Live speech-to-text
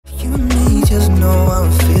you and me just know how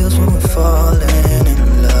it feels when we're falling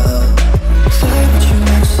in love. Say what you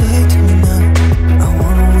wanna say to me now. I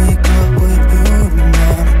wanna wake up with you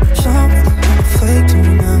now. Something fake to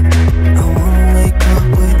me now. I wanna wake up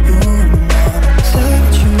with you now. Say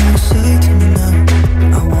what you wanna say to me now.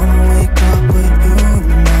 I wanna wake up with you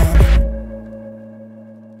now.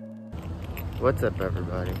 What's up,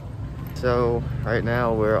 everybody? So right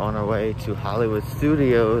now we're on our way to Hollywood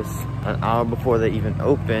Studios an hour before they even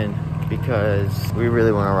open because we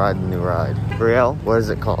really want to ride the new ride. Brielle, what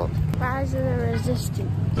is it called? Rise of the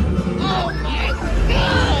Resistance. Oh my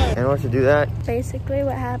god! In order to do that, basically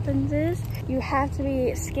what happens is you have to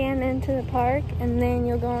be scanned into the park, and then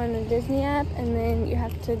you'll go on the Disney app, and then you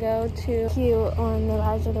have to go to queue on the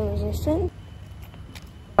Rise of the Resistance.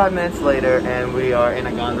 5 minutes later, and we are in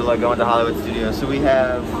a gondola going to Hollywood Studios. So we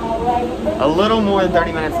have a little more than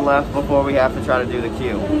 30 minutes left before we have to try to do the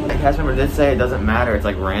queue. The cast member did say it doesn't matter, it's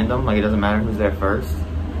like random, like it doesn't matter who's there first.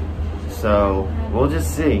 So we'll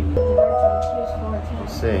just see. We'll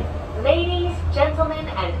see. Ladies, gentlemen,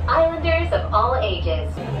 and islanders of all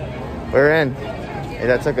ages. We're in. Hey,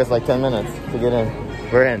 that took us like 10 minutes to get in.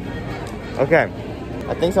 We're in. Okay.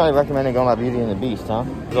 I think somebody recommended going by Beauty and the Beast, huh?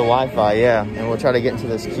 The Wi-Fi, yeah. And we'll try to get into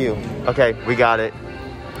this queue. Okay, we got it.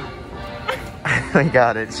 We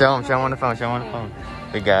got it. Show him on the phone, show him on the phone.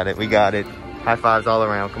 We got it, we got it. High fives all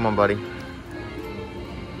around. Come on, buddy.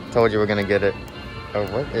 Told you we're gonna get it. Oh,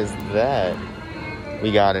 what is that?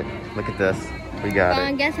 We got it. Look at this. We got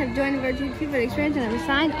it. Guests have joined the virtual queue for the experience and have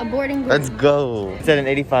assigned a boarding group. Let's go. It said in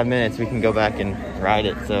 85 minutes we can go back and ride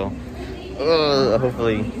it, so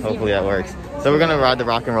hopefully that works. So we're gonna ride the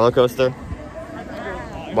rock and roller coaster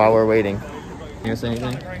while we're waiting. You gonna say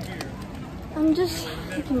anything? I'm just,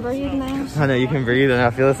 you can breathe now. I know you can breathe, and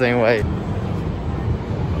I feel the same way.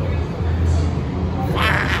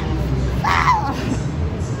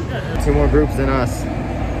 Two more groups than us.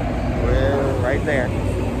 We're right there.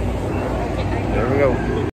 There we go.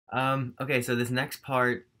 Okay, so this next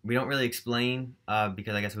part, we don't really explain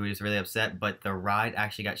because I guess we were just really upset, but the ride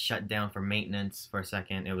actually got shut down for maintenance for a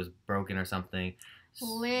second. It was broken or something.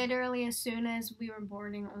 Literally as soon as we were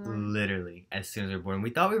boarding on. Literally as soon as we were boarding. We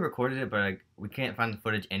thought we recorded it, but like we can't find the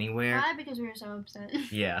footage anywhere. Why? Because we were so upset.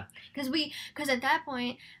 Yeah. Because at that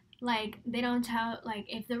point, like, they don't tell, like,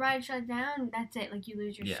 if the ride shut down, that's it. Like, you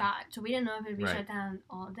lose your shot. So we didn't know if it'd be shut down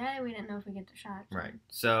all day. We didn't know if we get the shot. So. Right.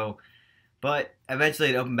 So, but eventually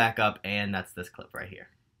it opened back up, and that's this clip right here.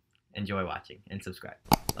 Enjoy watching and subscribe.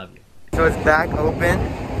 Love you. So it's back open,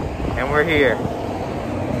 and we're here.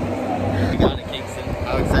 We got it, Kingston.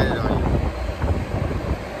 How excited are you?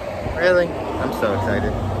 Really? I'm so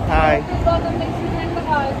excited. Hi.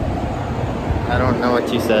 I don't know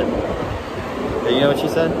what you said. Do you know what you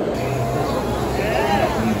said?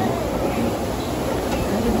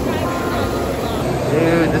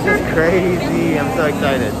 Dude, this is crazy. I'm so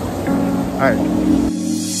excited. All right.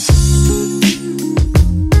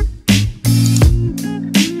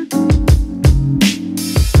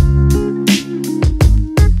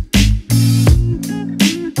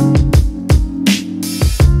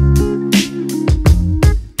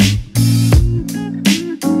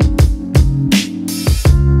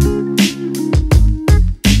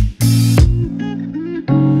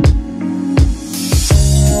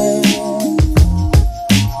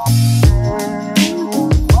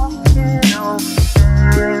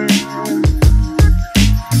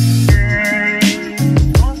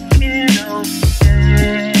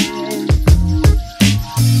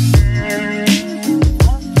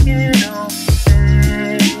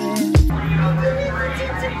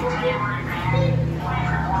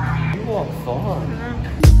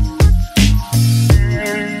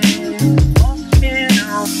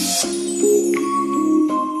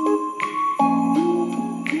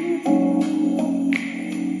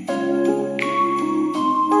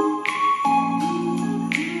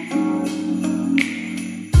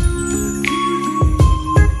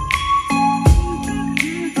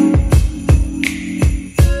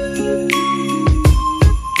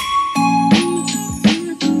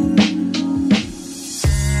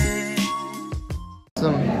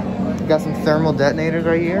 Got some thermal detonators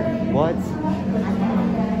right here. What?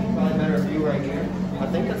 Probably better view right here. I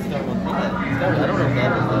think that's thermal. I don't know what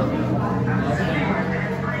that is though.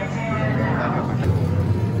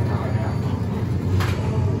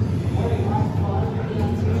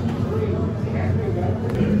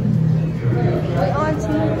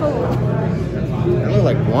 That look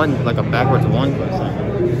like one, like a backwards one or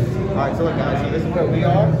something. Alright, so look guys, so this is where we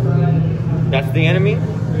are. That's the enemy.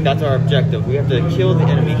 That's our objective. We have to kill the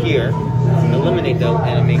enemy here, eliminate the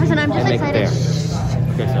enemy, Listen, I'm just and make it excited. there.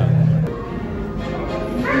 Okay, sorry.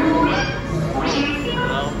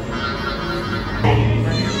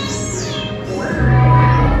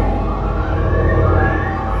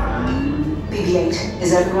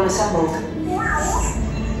 assembled?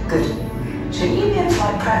 Good. Should you be in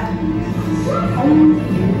flight prep?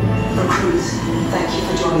 Recruits, thank you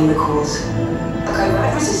for joining the cause. A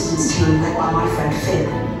covert resistance team led by my friend Finn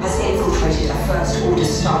has infiltrated a First Order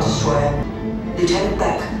Star Destroyer. Lieutenant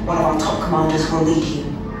Beck, one of our top commanders, will lead you.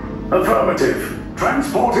 Affirmative.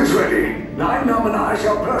 Transport is ready. Lion-Nom and I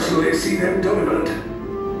shall personally see them delivered.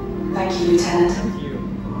 Thank you, Lieutenant.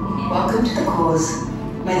 Welcome to the cause.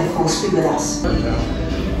 May the Force be with us.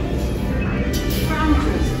 Ground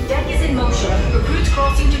crew, deck is in motion. Recruits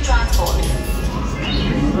crossing to transport.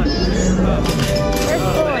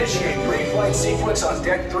 Initiate pre-flight sequence on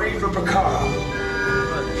Deck 3 for Picard.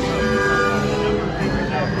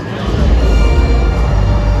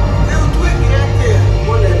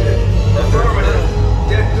 Affirmative.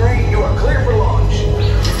 Deck 3, you are clear for launch.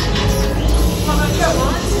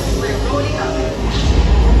 We're rolling up.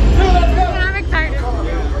 I'm excited.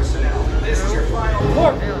 Personnel, this is your final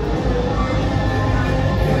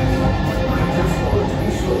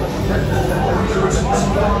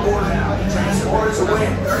Transport is away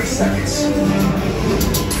in 30 seconds.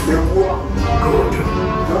 Good.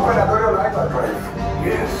 Look at the hyperdrive.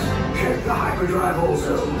 Yes, check the hyperdrive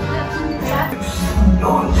also.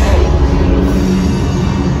 Launch.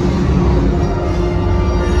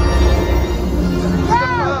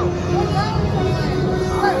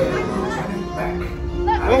 Lieutenant Beck.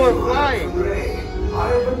 Oh, we're flying. I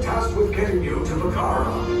have been tasked with getting you to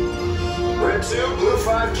Makara. Red 2, Blue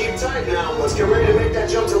 5, keep tight now. Let's get ready to make that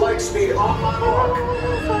jump to light speed on my mark.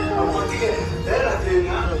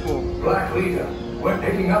 Black Leader, we're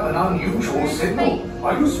picking up an unusual signal.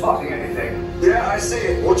 Are you spotting anything? Yeah, I see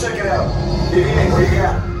it. We'll check it out. Evening, what do you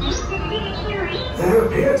got? There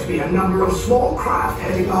appear to be a number of small craft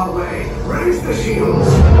heading our way. Raise the shields.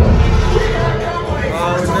 We got company.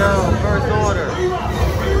 Oh no, First Order.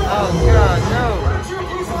 Oh god, no.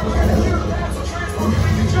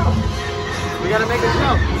 We gotta make a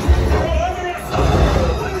jump.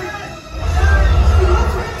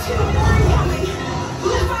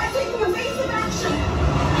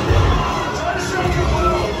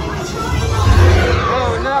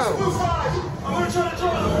 Oh no. I'm gonna try to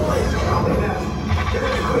draw it away. Get it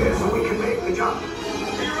clear so we can make the jump. Be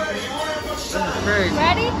ready. You won't have much time. This is crazy.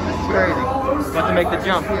 Ready? It's crazy. Got to make the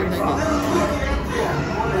jump.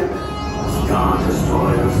 Star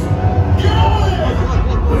Destroyers.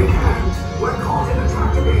 We can't. We're caught in a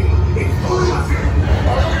tractor beam. It's pulling us in.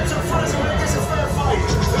 I'll get some friends and make this a fair fight.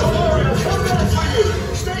 Don't worry, I'll come back for you.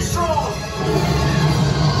 Stay strong.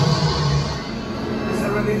 Is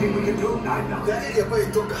there anything we can do, Nine?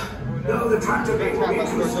 No, the tractor beam will be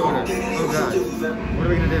too strong. Oh god. What are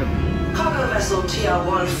we gonna do? Cargo vessel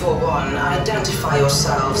TR-141, identify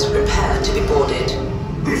yourselves. Prepare to be boarded.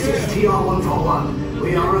 This is TR-141.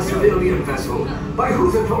 We are a civilian vessel. By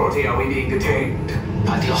whose authority are we being detained?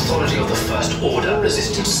 By the authority of the First Order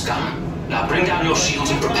resistance scum. Now bring down your shields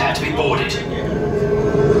and prepare to be boarded.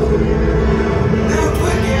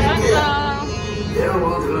 They'll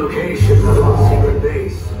want the location of our secret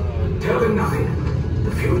base. Tell them nothing.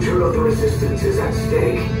 The future of the resistance is at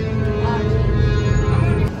stake.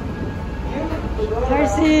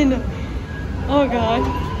 Carson! Oh god.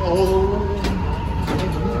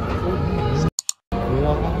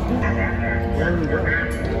 Where are we going?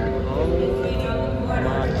 Come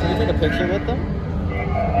on. Can we take a picture with them?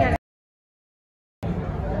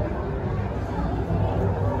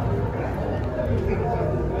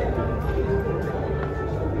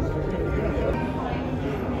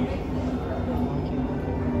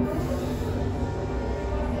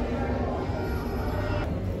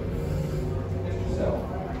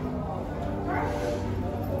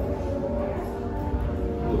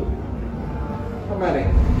 How many?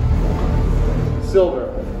 Silver.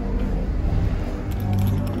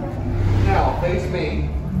 Now, face me.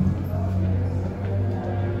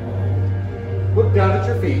 Look down at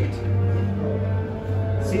your feet.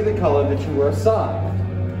 See the color that you were assigned.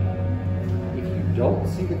 If you don't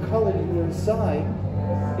see the color you were assigned,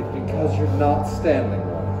 it's because you're not standing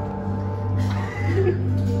right.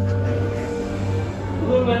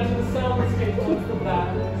 Blue went to the sound stage, what's the back?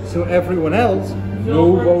 So everyone else,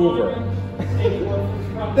 move over.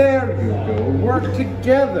 There you go. Work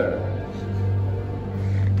together.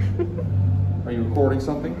 Are you recording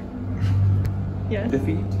something? Yes.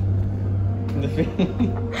 Defeat.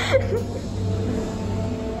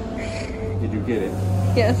 Did you get it?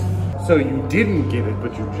 Yes. So you didn't get it,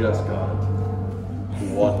 but you just got it.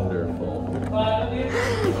 Wonderful.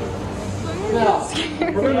 Now,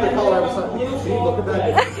 remember the color I was talking about? See, look at that.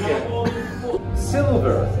 Yeah.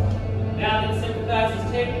 Silver. Now that sympathizers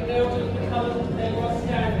take the note of the color that they were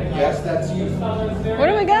standing. Yes, that's you. Where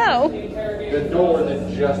do we go?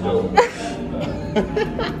 just over. I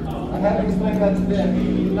had to explain that to them.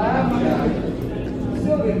 He laughed at it.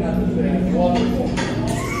 Still didn't understand.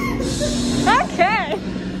 Okay.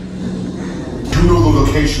 You know the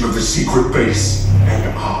location of the secret base,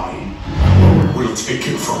 and I will take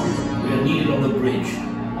it from you. We are needed on the bridge.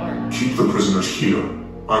 Keep the prisoners here.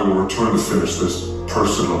 I will return to finish this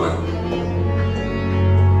personally.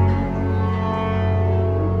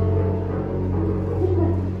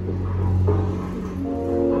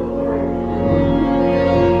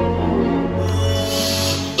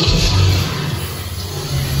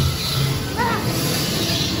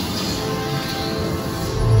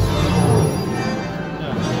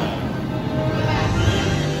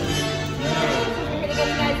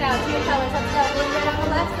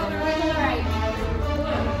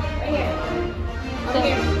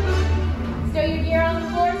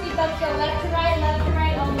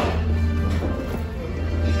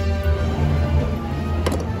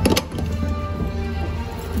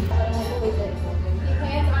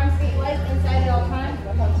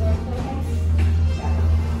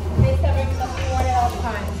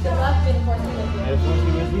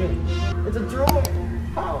 It's a droid.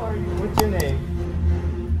 How are you? What's your name?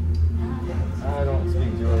 I don't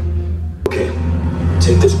speak droid. Okay,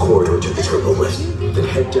 take this corridor to the turbo lift, then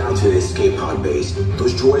head down to the escape pod base.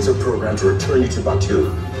 Those droids are programmed to return you to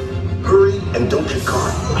Batuu. Hurry and don't get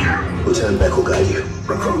caught. Lieutenant Beck will guide you.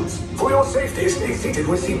 Recruits, for your safety, stay seated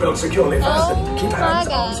with seatbelts securely fastened. Keep hands,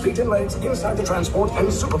 arms, feet, and legs inside the transport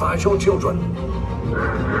and supervise your children.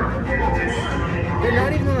 They're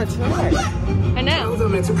not even on a track. I know. Tell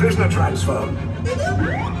them it's a prisoner transfer.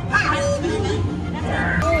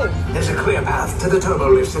 There's a clear path to the turbo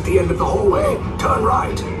lifts at the end of the hallway. Turn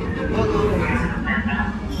right.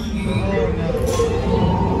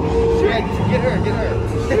 Shit, get her, get her.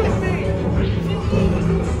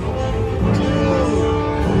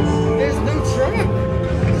 There's no track.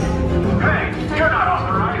 Hey, you're not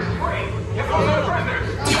authorized. Wait, you're close to the prisoners.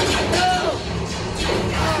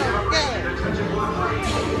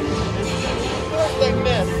 Like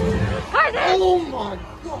this. Oh my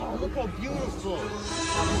god, look how beautiful.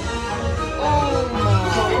 Oh my.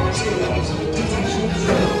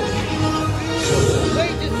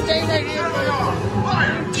 Wait, just stay right here.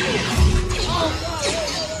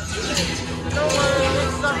 Don't worry,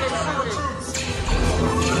 it's something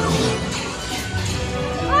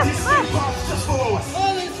Just follow us. Oh,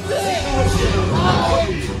 this thing.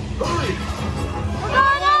 Hurry.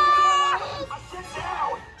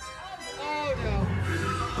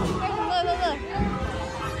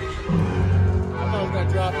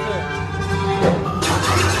 Drop too.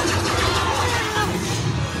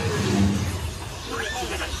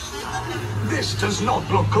 This does not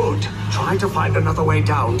look good. Try to find another way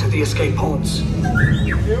down to the escape pods.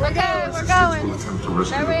 Okay, we're going. Nope,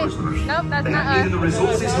 Nope, that's They not have neither the us.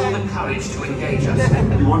 resources nor the courage to engage us.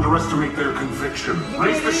 You underestimate their conviction.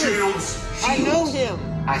 Raise the shields. I know him.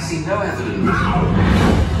 I see no evidence.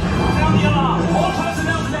 Sound the alarm! All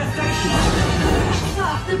personnel to their stations!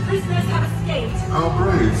 Sir, the prisoners have escaped. How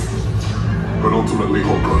brave. But ultimately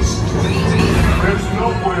hopeless. There's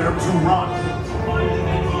nowhere to run.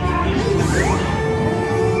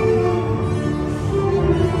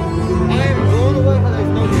 I am blown away when there's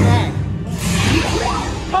no track.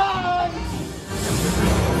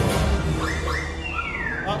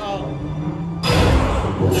 Uh-oh.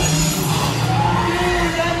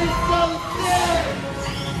 Dude, that is so sick!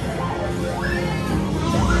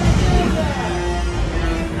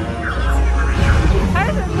 How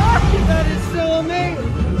does it look? That is so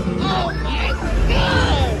amazing! Oh my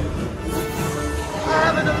god! I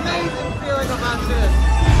have an amazing feeling about this.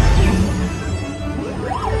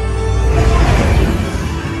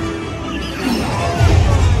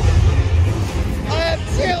 I have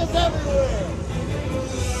chills everywhere.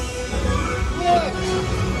 Look.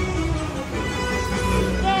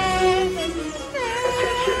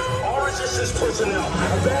 Attention, all resistance personnel.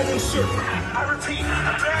 Abandon ship. I repeat,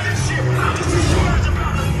 abandon ship. This is yours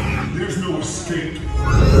about it. There's no escape.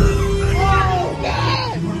 Oh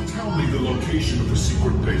god! You will tell me the location of the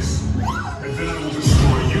secret base. And then I will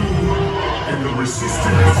destroy you and the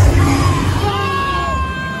resistance.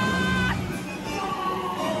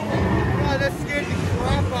 God, that scared the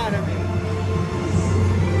crap out of me.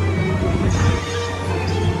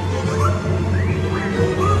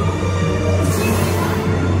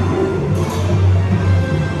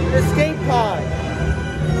 Escape pod.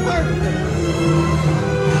 Perfect.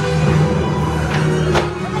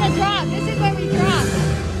 We're gonna drop. This is where we drop.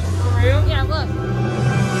 For real? Yeah, look.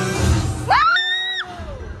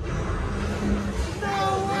 No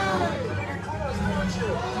way!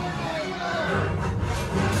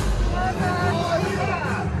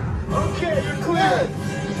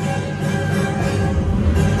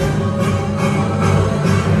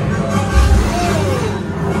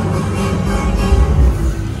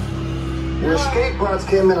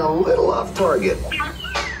 came in a little off target.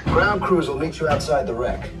 Ground crews will meet you outside the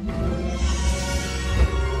wreck.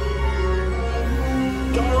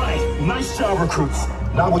 All right, nice job, recruits.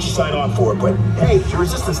 Not what you signed on for, but hey, you're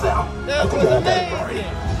resistance now. I think I got that already.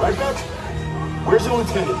 Right, Beck? Where's the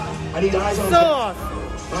lieutenant? I need eyes on him. I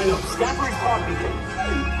know. Scaffold's pod beacon.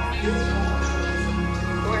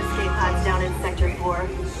 4 escape pods down in Sector 4.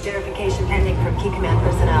 Verification pending from key command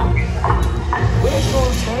personnel. Where's the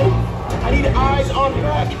lieutenant? I need eyes on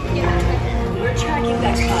Beck. We're tracking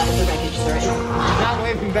Beck's pod at the wreckage, sir. Not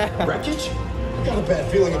waving back. Wreckage? I got a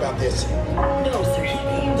bad feeling about this. No, sir. He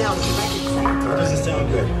came down to the wreckage site. That doesn't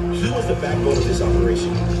sound good. He was the backbone of this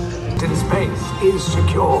operation. In space is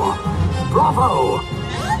secure. Bravo!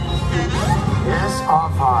 Yes,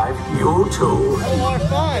 R5, you too. Oh,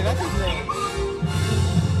 R5, that's his name.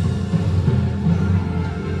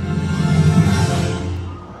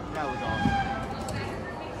 That was awesome.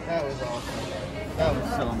 That was awesome. That was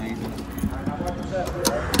so amazing.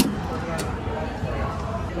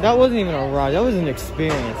 That wasn't even a ride, that was an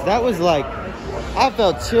experience. That was like, I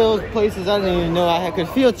felt chills places I didn't even know I could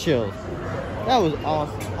feel chills. That was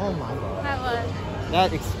awesome. Oh my god. That was.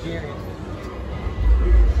 That experience.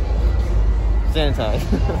 Sanitize.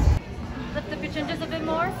 Lift up your chin just a bit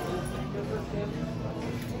more.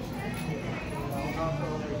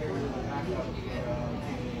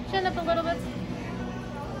 Chin up a little bit.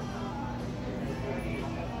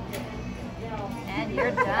 And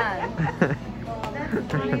you're done.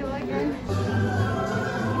 That's funny looking.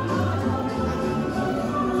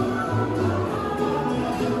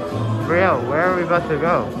 Brielle, where are we about to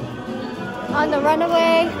go? On the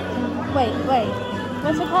runaway. Wait.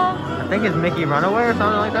 What's it called? I think it's Mickey Runaway or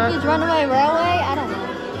something like that. Mickey's Runaway Railway? I don't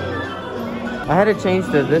know. I had to change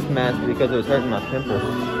to this mask because it was hurting my pimples.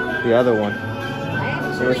 The other one.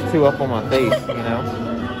 There was 2 up on my face, you know?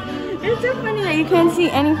 It's so funny that you can't see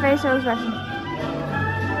any facial expression.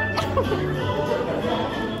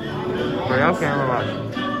 Brielle camera watch.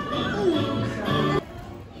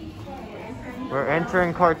 We're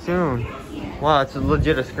entering cartoon. Wow, it's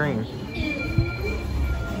legit a screen.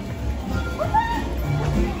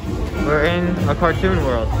 We're in a cartoon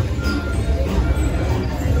world.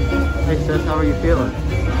 Hey sis, how are you feeling?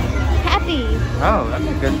 Happy. Oh, that's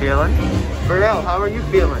a good feeling. Brielle, how are you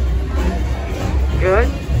feeling? Good?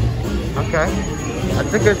 Okay.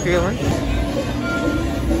 That's a good feeling.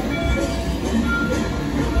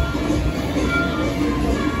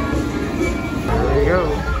 There you go.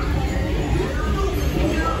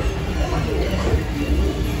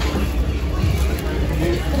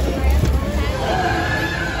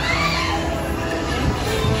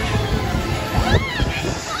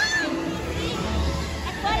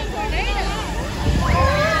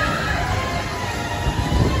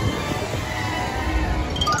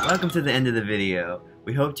 Welcome to the end of the video.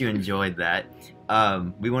 We hoped you enjoyed that.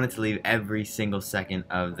 We wanted to leave every single second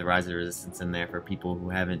of the Rise of the Resistance in there for people who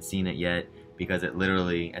haven't seen it yet, because it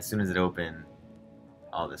literally, as soon as it opened,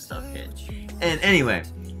 all this stuff hit. And anyway,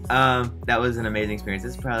 that was an amazing experience.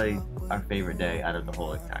 This is probably our favorite day out of the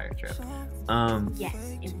whole entire trip. Yes,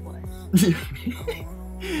 it was.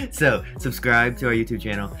 So, subscribe to our YouTube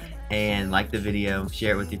channel and like the video,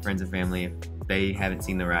 share it with your friends and family if they haven't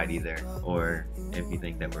seen the ride either, or if you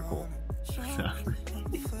think that we're cool. So.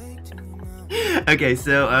 Okay,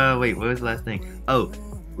 so wait, what was the last thing? Oh,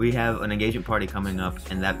 we have an engagement party coming up,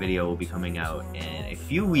 and that video will be coming out in a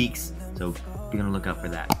few weeks, so be on the lookout for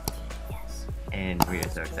that. And we are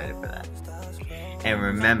so excited for that. And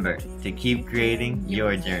remember to keep creating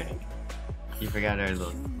your journey. You forgot our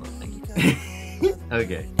little thing.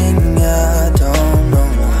 Okay. I don't know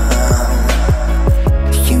how.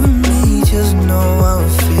 You and me just know how it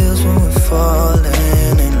feels when we're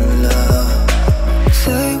falling in love.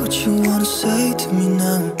 Say what you wanna say to me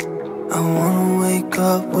now. I wanna wake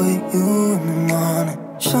up with you in the morning.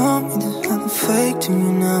 Show me there's nothing fake to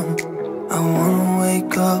me now. I wanna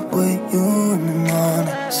wake up with you in the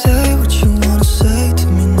morning. Say what you wanna say to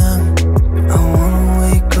me